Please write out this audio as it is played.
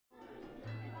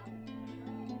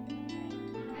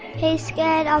He's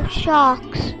scared of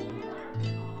sharks.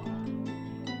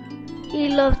 He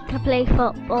loves to play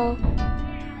football.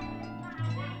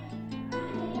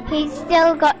 He's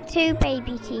still got 2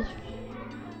 baby teeth.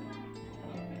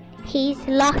 He's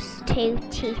lost 2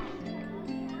 teeth.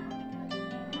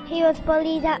 He was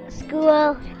bullied at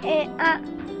school.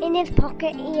 In his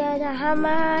pocket he had a hammer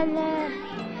and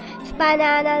a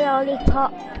banana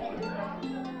lollipop.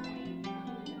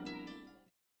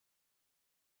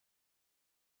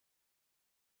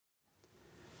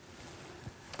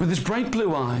 With his bright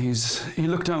blue eyes, he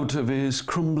looked out of his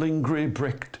crumbling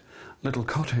grey-bricked little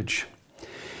cottage.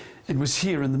 It was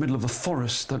here in the middle of a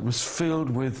forest that was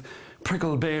filled with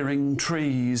prickle-bearing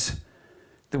trees.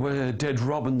 There were dead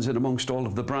robins in amongst all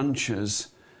of the branches.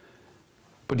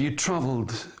 But he had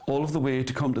travelled all of the way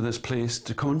to come to this place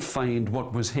to come and find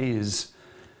what was his.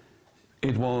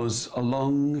 It was a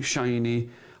long, shiny,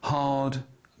 hard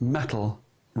metal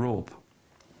rope.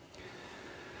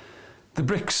 The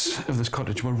bricks of this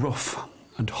cottage were rough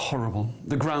and horrible.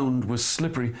 The ground was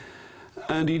slippery,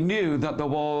 and he knew that there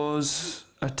was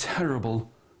a terrible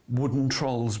wooden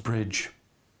troll's bridge.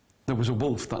 There was a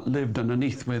wolf that lived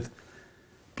underneath with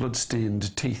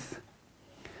blood-stained teeth.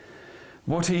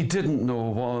 What he didn't know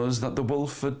was that the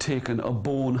wolf had taken a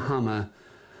bone hammer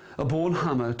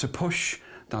to push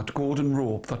that golden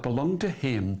rope that belonged to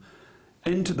him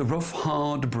into the rough,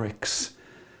 hard bricks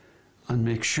and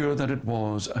make sure that it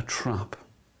was a trap.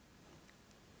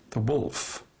 The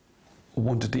wolf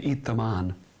wanted to eat the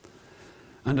man,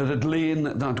 and it had lain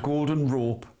that golden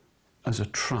rope as a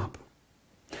trap.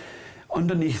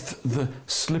 Underneath the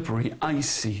slippery,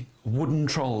 icy wooden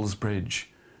troll's bridge,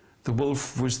 the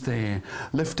wolf was there,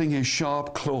 lifting his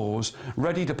sharp claws,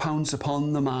 ready to pounce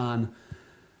upon the man.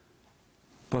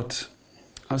 But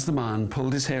as the man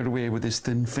pulled his hair away with his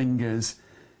thin fingers,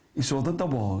 he saw that there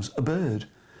was a bird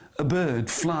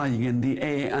flying in the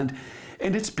air, and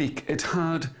in its beak it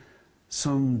had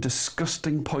some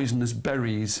disgusting poisonous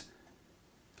berries.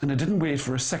 And it didn't wait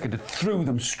for a second, it threw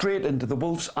them straight into the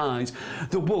wolf's eyes.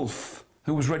 The wolf,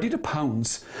 who was ready to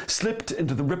pounce, slipped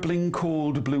into the rippling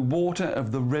cold blue water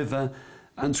of the river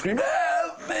and screamed,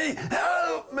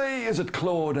 help me, as it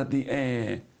clawed at the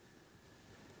air.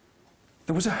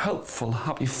 There was a helpful,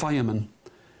 happy fireman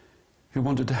who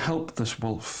wanted to help this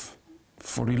wolf,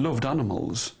 for he loved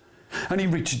animals, and he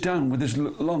reached down with his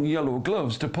long yellow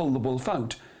gloves to pull the wolf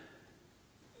out.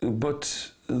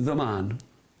 But the man,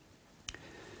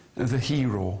 the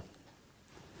hero,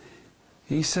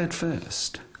 he said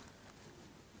first,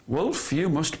 "Wolf, you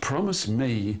must promise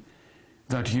me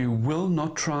that you will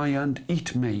not try and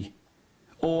eat me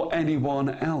or anyone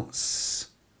else."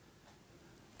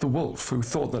 The wolf, who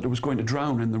thought that it was going to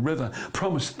drown in the river,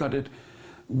 promised that it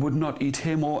would not eat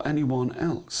him or anyone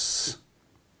else.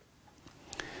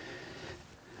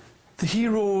 The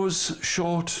hero's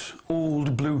short,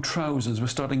 old blue trousers were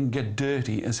starting to get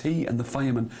dirty as he and the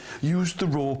fireman used the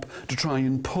rope to try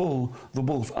and pull the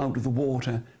wolf out of the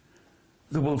water.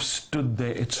 The wolf stood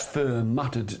there, its fur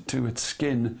matted to its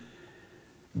skin,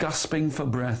 gasping for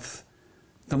breath.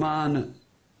 The man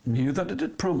knew that it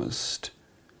had promised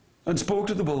and spoke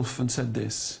to the wolf and said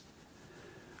this,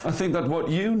 "I think that what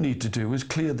you need to do is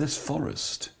clear this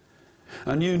forest.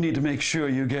 And you need to make sure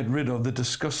you get rid of the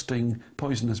disgusting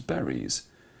poisonous berries.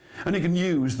 And you can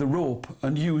use the rope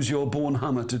and use your bone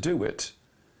hammer to do it.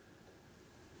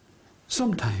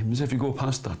 Sometimes if you go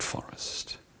past that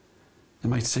forest, you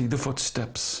might see the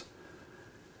footsteps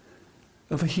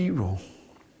of a hero,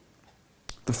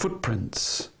 the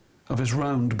footprints of his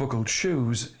round buckled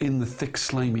shoes in the thick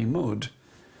slimy mud.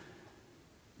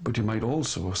 But you might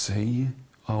also see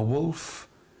a wolf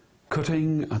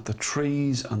cutting at the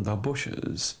trees and the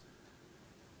bushes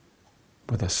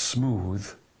with a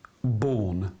smooth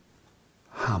bone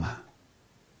hammer."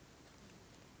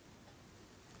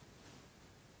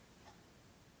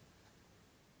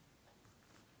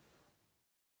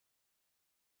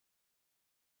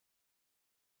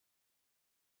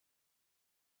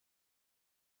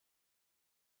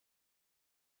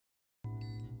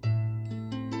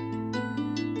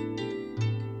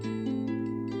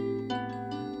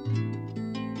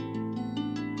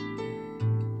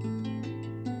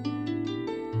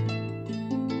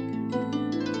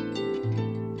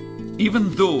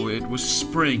 Even though it was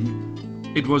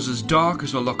spring, it was as dark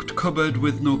as a locked cupboard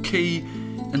with no key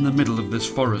in the middle of this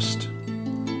forest.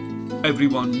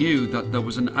 Everyone knew that there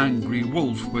was an angry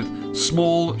wolf with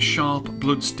small, sharp,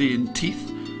 blood-stained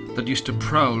teeth that used to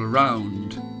prowl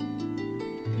around.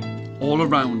 All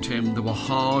around him there were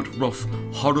hard, rough,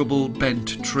 horrible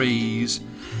bent trees,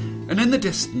 and in the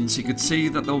distance he could see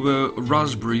that there were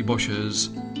raspberry bushes.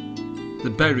 The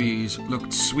berries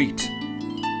looked sweet,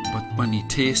 but when he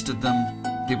tasted them,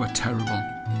 they were terrible.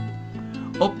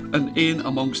 Up and in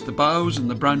amongst the boughs and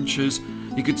the branches,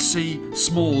 he could see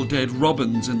small dead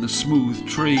robins in the smooth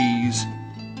trees.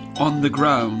 On the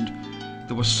ground,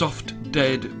 there were soft,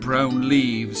 dead brown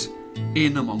leaves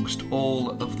in amongst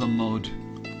all of the mud.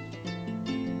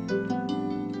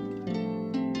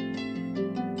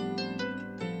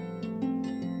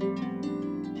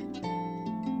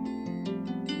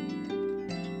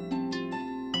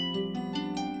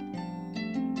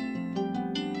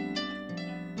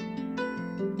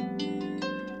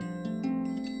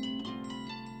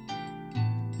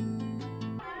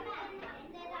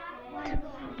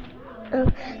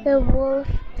 The wolf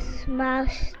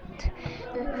smashed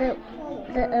the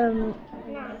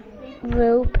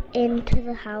rope into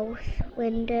the house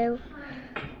window.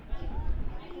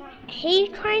 He's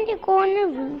trying to go on the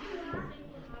roof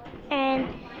and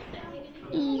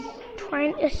he's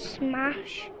trying to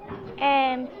smash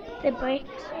the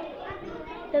bricks,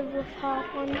 the roof hard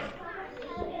ones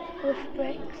with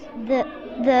bricks.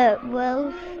 The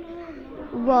wolf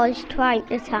was trying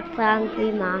to attack the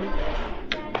angry man.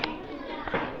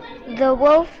 The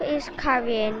wolf is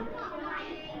carrying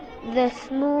the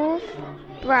smooth,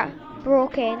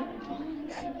 broken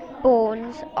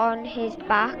bones on his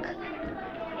back.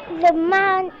 The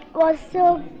man was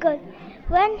so good.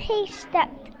 When he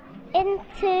stepped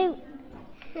into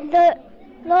the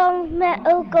long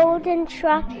metal golden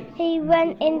trap, he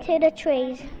went into the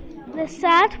trees. The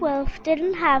sad wolf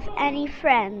didn't have any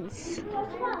friends.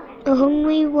 The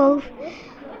hungry wolf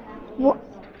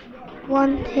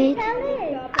wanted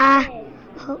a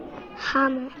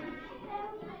hammer.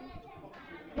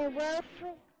 The wolf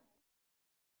was